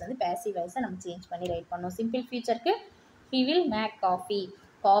ஆக்டிவ் வாய்ஸ் வந்து பேசிவ் வாய்ஸை நம்ம சேஞ்ச் பண்ணி ரைட் பண்ணோம். Simple ஃபியூச்சருக்கு he will make coffee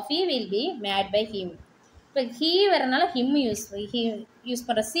will be made by him. இப்போ ஹீ வரனால ஹிம் யூஸ்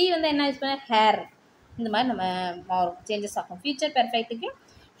பண்ணுற, சி வந்து என்ன யூஸ் பண்ண, ஹேர், இந்த மாதிரி நம்ம மாறும், சேஞ்சஸ் ஆகும். Future பெர்ஃபெக்ட்டுக்கு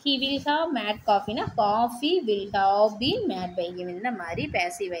he will have made காஃபினா coffee will have been made by him. இந்த மாதிரி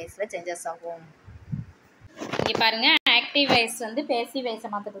பேசிவ் வாய்ஸில் சேஞ்சஸ் ஆகும். இங்கே பாருங்கள், ஆக்டிவ் வாய்ஸ் வந்து பேசிவ் வாய்ஸை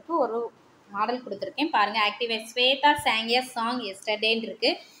மாற்றுறதுக்கு ஒரு மாடல் கொடுத்துருக்கேன் பாருங்கள். Active voice, Shweta sang a song yesterday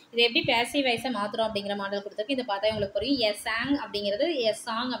இருக்குது. இது எப்படி பேசிவ் வாய்ஸை மாற்றுறோம் அப்படிங்கிற மாடல் கொடுத்துருக்கு. இதை பார்த்தா உங்களுக்கு புரியும். எ சாங் அப்படிங்கிறது, எ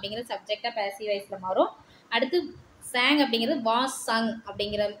சாங் அப்படிங்கிறது சப்ஜெக்டாக பேசிவ் வாய்ஸில் மாறும். அடுத்து சாங் அப்படிங்கிறது வாஸ் சங்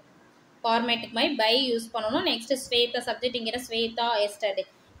அப்படிங்கிற ஃபார்மேட்டுக்கு மாதிரி பை யூஸ் பண்ணணும். நெக்ஸ்ட்டு ஸ்வேதா சப்ஜெக்ட்டுங்கிற ஸ்வேதா எஸ்டர்டே,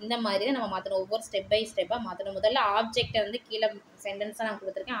 இந்த மாதிரி தான் நம்ம மாற்றணும். ஒவ்வொரு ஸ்டெப் பை ஸ்டெப்பாக மாற்றணும். முதல்ல ஆப்ஜெக்டை வந்து கீழே சென்டென்ஸாக நான்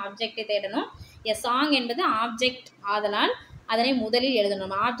கொடுத்துருக்கேன், ஆப்ஜெக்டை தேடணும். எ சாங் என்பது ஆப்ஜெக்ட், ஆதலால் அதனை முதலில்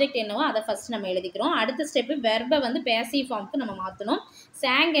எழுதணும். ஆப்ஜெக்ட் என்னவோ அதை ஃபஸ்ட் நம்ம எழுதிக்கிறோம். அடுத்த ஸ்டெப்பு வெர்பை வந்து பேசிவ் ஃபார்முக்கு நம்ம மாற்றணும்.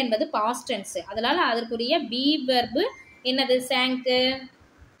 சாங் என்பது பாஸ்ட் டென்ஸ், அதனால் அதற்குரிய பி வெர்பு என்னது, சாங்க்கு.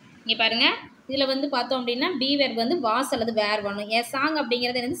 இங்கே பாருங்கள், இதில் வந்து பார்த்தோம் அப்படின்னா பி வெர்ப் வந்து வாஸ் அல்லது வேர் வரணும். ஏ சாங்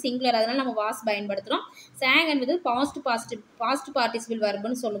அப்படிங்கிறது வந்து சிங்குலர், அதனால் நம்ம வாஸ் பயன்படுத்துகிறோம். சாங் என்பது பாஸ்ட் பார்ட்டிசிபிள்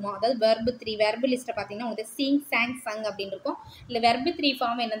வெர்புன்னு சொல்லுவோம். அதாவது வெர்பு 3 வெர்பு லிஸ்ட்டை பார்த்தீங்கன்னா உங்களுக்கு சிங், சாங், சங் அப்படின்னு இருக்கும். இல்லை வெர்பு 3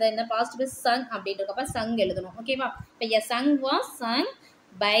 ஃபார்ம் என்னது, என்ன பாசிட்டிவ் சங் அப்படின்னு இருக்கப்போ சங் எழுதணும். ஓகேவா. இப்போ ஏ சங் வாஸ் சங்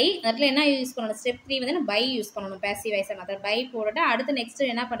பை, அதில் என்ன யூஸ் பண்ணணும், ஸ்டெப் 3 வந்து பை யூஸ் பண்ணணும். பேசிவ் வாய்ஸை மாத்திரம் பை போட்டுட்டு அடுத்து நெக்ஸ்ட்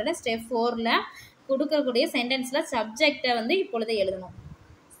என்ன பண்ணுறேன், ஸ்டெப் 4ல் கொடுக்கக்கூடிய சென்டென்ஸில் சப்ஜெக்டை வந்து இப்பொழுது எழுதணும்.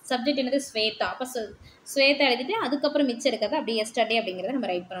 சப்ஜெக்ட் என்னது, ஸ்வேதா. அப்போ ஸ்வேதா எழுதிட்டு அதுக்கப்புறம் மிச்சம் இருக்கிறது அப்படியே எஸ்டர்டே அப்படிங்கிறத நம்ம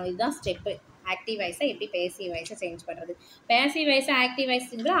ரைட் பண்ணணும். இதுதான் ஸ்டெப்பு. ஆக்டிவ் வாய்ஸை எப்படி பேசிவ் வாய்ஸை சேஞ்ச் பண்ணுறது. பேசிவ் வாய்ஸை ஆக்டிவ்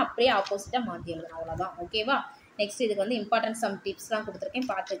வாய்ஸுங்கிற அப்படியே ஆப்போசிட்டாக மாற்றி எழுதணும், அவ்வளோதான். ஓகேவா. நெக்ஸ்ட் இதுக்கு வந்து இம்பார்ட்டன்ட் சம் டிப்ஸ்லாம் கொடுத்துருக்கேன்,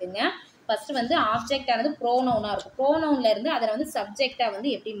 பார்த்துக்குங்க. ஃபஸ்ட்டு வந்து ஆப்ஜெக்ட் ஆனது ப்ரோனவுனாக இருக்கும். ப்ரோனவுனில் இருந்து அதில் வந்து சப்ஜெக்டாக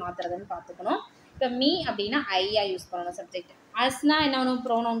வந்து எப்படி மாற்றுறதுன்னு பார்த்துக்கணும். இப்போ மீ அப்படின்னா ஐயா யூஸ் பண்ணணும் சப்ஜெக்ட். அஸ்னா என்ன வேணும்,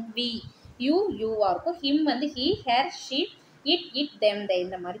 ப்ரோனவுன் வி, யூவாக இருக்கும். ஹிம் வந்து he, hair, she, it them they,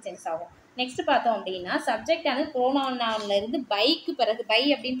 இந்த மாதிரி சேஞ்ச் ஆகும். நெக்ஸ்ட் பார்த்தோம் அப்படின்னா சப்ஜெக்ட் ஆனது ப்ரோனவுன்ல இருந்து பைக்கு பிறகு பை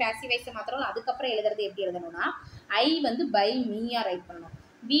அப்படின்னு பேசிவ் வாய்ஸை மாத்திரம் அதுக்கப்புறம் எழுதுறது எப்படி எழுதணும்னா ஐ வந்து பை மீயா ரைட் பண்ணணும்.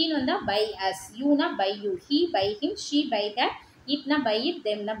 வீன்னு வந்தால் by as, யூனா by you, he by him, she by her, இட்னா by it,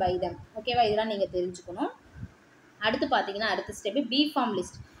 தெம்னா by them. ஓகேவா. இதெல்லாம் நீங்கள் தெரிஞ்சுக்கணும். அடுத்து பார்த்தீங்கன்னா அடுத்த step B form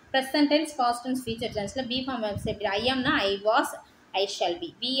list. Present tense, past tense, future டென்ஸில் B form எப்படி, ஐ எம்னா I was, I shall be.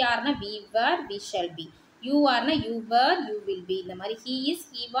 We ஆர்னா we were, we shall be. You ஆர்னா you were, you will be. இந்த மாதிரி he is,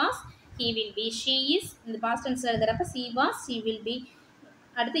 he was, he will be. She is இந்த past டென்ஸில் எழுதுறப்ப she was, she will be.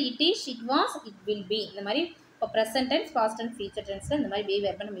 அடுத்து it is, it was, it will be. இந்த மாதிரி இப்போ present tense, past tense, future டென்ஸில் இந்த மாதிரி B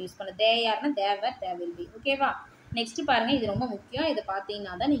வெர்பை நம்ம யூஸ் பண்ணோம். தே ஆர்னா தே வர், தே வில் பி. ஓகேவா. நெக்ஸ்ட்டு பாருங்கள், இது ரொம்ப முக்கியம். இதை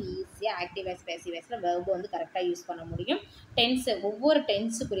பார்த்தீங்கன்னா தான் நீங்கள் ஈஸியாக ஆக்டிவ் வாய்ஸ் பேசிவ் வாய்ஸில் வெர்பை வந்து கரெக்டாக யூஸ் பண்ண முடியும். டென்ஸு ஒவ்வொரு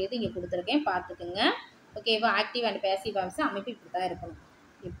டென்ஸுக்குரியது இங்கே கொடுத்துருக்கேன், பார்த்துக்குங்க. ஓகேவா. ஆக்டிவ் அண்ட் பேசிவ் வாய்ஸ் அமைப்பு இப்படி தான் இருக்கணும்,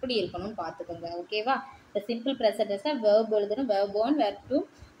 எப்படி இருக்கணும்னு பார்த்துக்கோங்க. ஓகேவா. இந்த சிம்பிள் ப்ரெசன்டென்ஸில் வெர்ப் எழுதணும். வெர்ப் 1, வெர்ப் 2,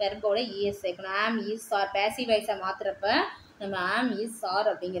 வெர்போட இஎஸ் சேர்க்கணும். ஆம், இஸ், ஆர். பேசிவ் வாய்ஸை மாற்றுறப்ப நம்ம ஆம், இஸ், ஆர்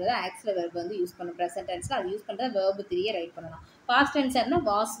அப்படிங்கிறத ஆக்சுவல் வெர்ப் வந்து யூஸ் பண்ணணும் ப்ரெசன்ட் டென்ஸில். அது யூஸ் பண்ணுறது வெர்ப் 3 ரைட் பண்ணலாம். பாஸ்ட் டென்ஸ் இருந்தால்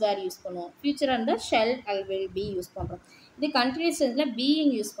வாஸ் வேர் யூஸ் பண்ணுவோம். ஃபியூச்சர் இருந்தால் shell I will be use பண்ணுறோம். இது கண்டினியூஸ் டென்ஸில்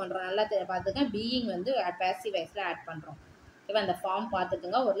பீயிங் யூஸ் பண்ணுறோம். நல்லா பார்த்துக்க, பீயிங் வந்து பேசிவ் வாய்ஸில் ஆட் பண்ணுறோம். ஓகேவா? அந்த ஃபார்ம்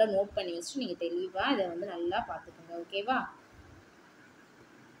பார்த்துக்கோங்க, ஒரு நோட் பண்ணி வச்சுட்டு நீங்கள் தெளிவாக இதை வந்து நல்லா பார்த்துக்கோங்க. ஓகேவா?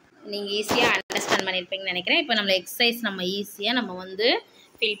 நீங்கள் ஈஸியாக அண்டர்ஸ்டாண்ட் பண்ணியிருப்பீங்கன்னு நினைக்கிறேன். இப்போ நம்ம எக்ஸசைஸ் நம்ம ஈஸியாக நம்ம வந்து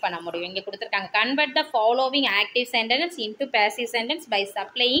ஃபில் பண்ண முடியும். இங்கே கொடுத்துருக்காங்க, convert the following active sentence into passive sentence by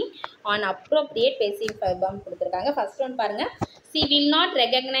supplying on appropriate passive verb கொடுத்துருக்காங்க. ஃபர்ஸ்ட் ஒன் பாருங்கள், C will not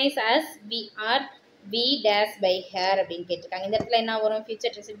recognise as we are we days by hair அப்படின்னு கேட்டிருக்காங்க. இந்த இடத்துல என்ன வரும்?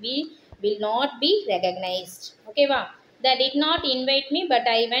 Future tense we will not be recognised. ஓகேவா? They did not invite me but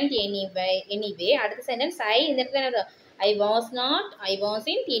I went anyway. அடுத்த சென்டென்ஸ் ஐ, இந்த இடத்துல என்ன? I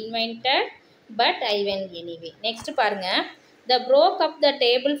wasn't invited but I went anyway. Next பாருங்க, the broke up the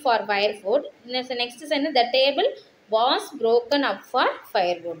table for firewood. Next sentence, the table was broken up for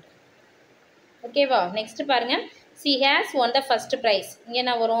firewood. ஓகேவா? Next பாருங்க, she has won the first prize. இங்க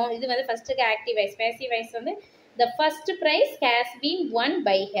என்ன வரும்? இது வந்து ஃபர்ஸ்ட்டுக்கு active voice. Passive voice வந்து the first prize has been won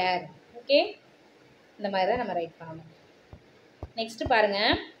by her. Okay, இந்த மாதிரி தான் நம்ம ரைட் பண்ணணும். நெக்ஸ்ட் பாருங்க,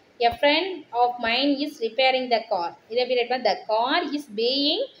 a friend of mine is repairing the car. இதை எப்படி ரைட் பண்ண? the car is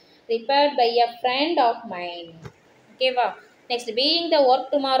being repaired by a friend of mine. ஓகேவா? Next, being the work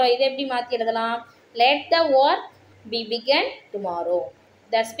tomorrow. இதை எப்படி மாற்றி எழுதலாம்? let the work be begun tomorrow.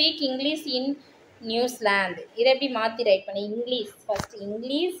 the speak English in New Zealand. இதை எப்படி மாற்றி ரைட் பண்ணி? English first,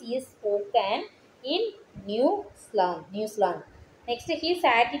 English is spoken in New Zealand. Next, his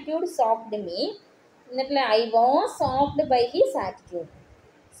attitude shocked me. I was shocked by his attitude.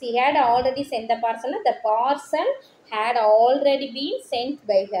 She had already sent the parcel. The parcel had already been sent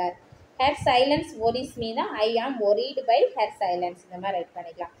by her. Her silence worries me. I am worried by her silence. இந்த மாதிரி right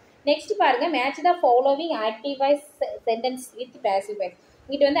பண்ணிக்கலாம். Next பாருங்க, match the following active voice sentence with passive voice.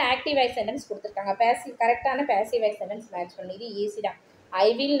 இங்கிட்ட வந்து active voice sentence கொடுத்துருக்காங்க. Passive கரெக்டான passive voice sentence match பண்ணி. இது ஈஸி தான். I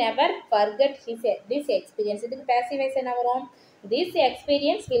will never forget this experience. இதுக்கு பேசிவ் வாய்ஸ் என்ன வரும்? This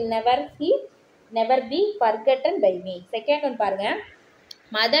experience will never be forgotten by me. Second one பாருங்க,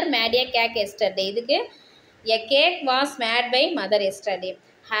 mother mat a cake yesterday. இதுக்கு a cake was made by mother yesterday.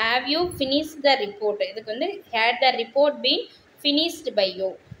 have you finished the report? இதுக்கு வந்து had the report been finished by you.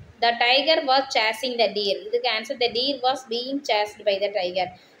 the tiger was chasing the deer. இதுக்கு answer, the deer was being chased by the tiger.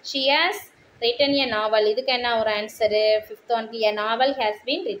 she has written a novel. இதுக்கு என்ன ஒரு answer? Fifth one, a novel has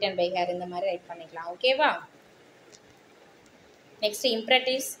been written by her. இந்த மாதிரி right பண்ணிக்கலாம். ஓகேவா? Next,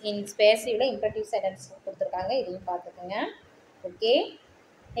 இம்ப்ரட்டிவ்ஸ் இன் பேசிவ்ல இம்ப்ரட்டிவ் sentence கொடுத்துருக்காங்க. இதையும் பார்த்துக்கோங்க. Okay,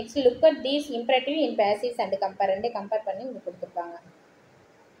 next, look at these இம்ப்ரட்டிவ் in பேசிவ்ஸ் and compare. ரெண்டு கம்பேர் பண்ணி இங்கே கொடுத்துருக்காங்க.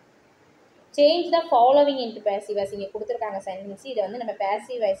 Change the following into passive voice. இங்கே கொடுத்துருக்காங்க சென்டென்ஸ். இதை வந்து நம்ம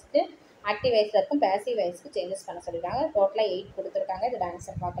பேசிவ் வாய்ஸ்க்கு ஆக்டிவ் வாய்ஸில் இருக்கும், பேசிவ் வாய்ஸ்க்கு சேஞ்சஸ் பண்ண சொல்லியிருக்காங்க. டோட்டலாக 8 கொடுத்துருக்காங்க. இதோட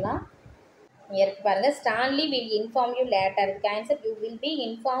ஆன்சர் பார்க்கலாம். இங்கே இருக்கு பாருங்க, Stanley will inform you later. இதுக்கு answer, you will be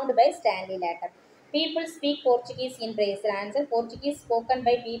informed by Stanley later. People speak Portuguese in Brazil. Answer, Portuguese spoken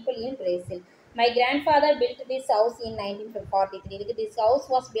by people in Brazil. My grandfather built this house in 1943. This house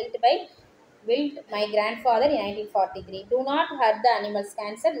was built my grandfather in 1943. Do not hurt the animals.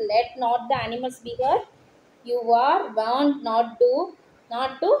 Answer, let not the animals be hurt. You are warned not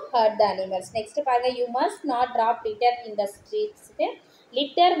to hurt the animals. Next, you must not drop litter in the streets.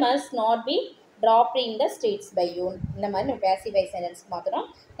 Litter must not be dropped in the streets by you. இந்த மாதிரி நம்ம passive voice sentence மாத்துறோம்.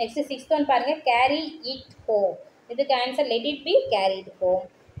 Next, sixth one பாருங்க, carry it home. இதுக்கு answer, let it be carried home.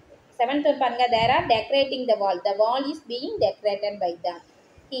 Seventh one பாருங்க, there are decorating the wall. The wall is being decorated by them.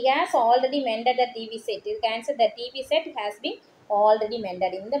 He has already mended the TV set. இதுக்கு answer, the TV set has been already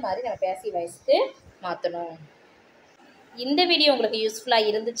mended. இந்த மாதிரி நம்ம passive வாய்ஸ்க்கு மாற்றணும். இந்த video உங்களுக்கு யூஸ்ஃபுல்லாக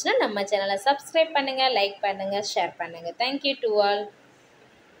இருந்துச்சுன்னா நம்ம சேனலை சப்ஸ்கிரைப் பண்ணுங்கள், லைக் பண்ணுங்கள், ஷேர் பண்ணுங்கள். Thank you to all.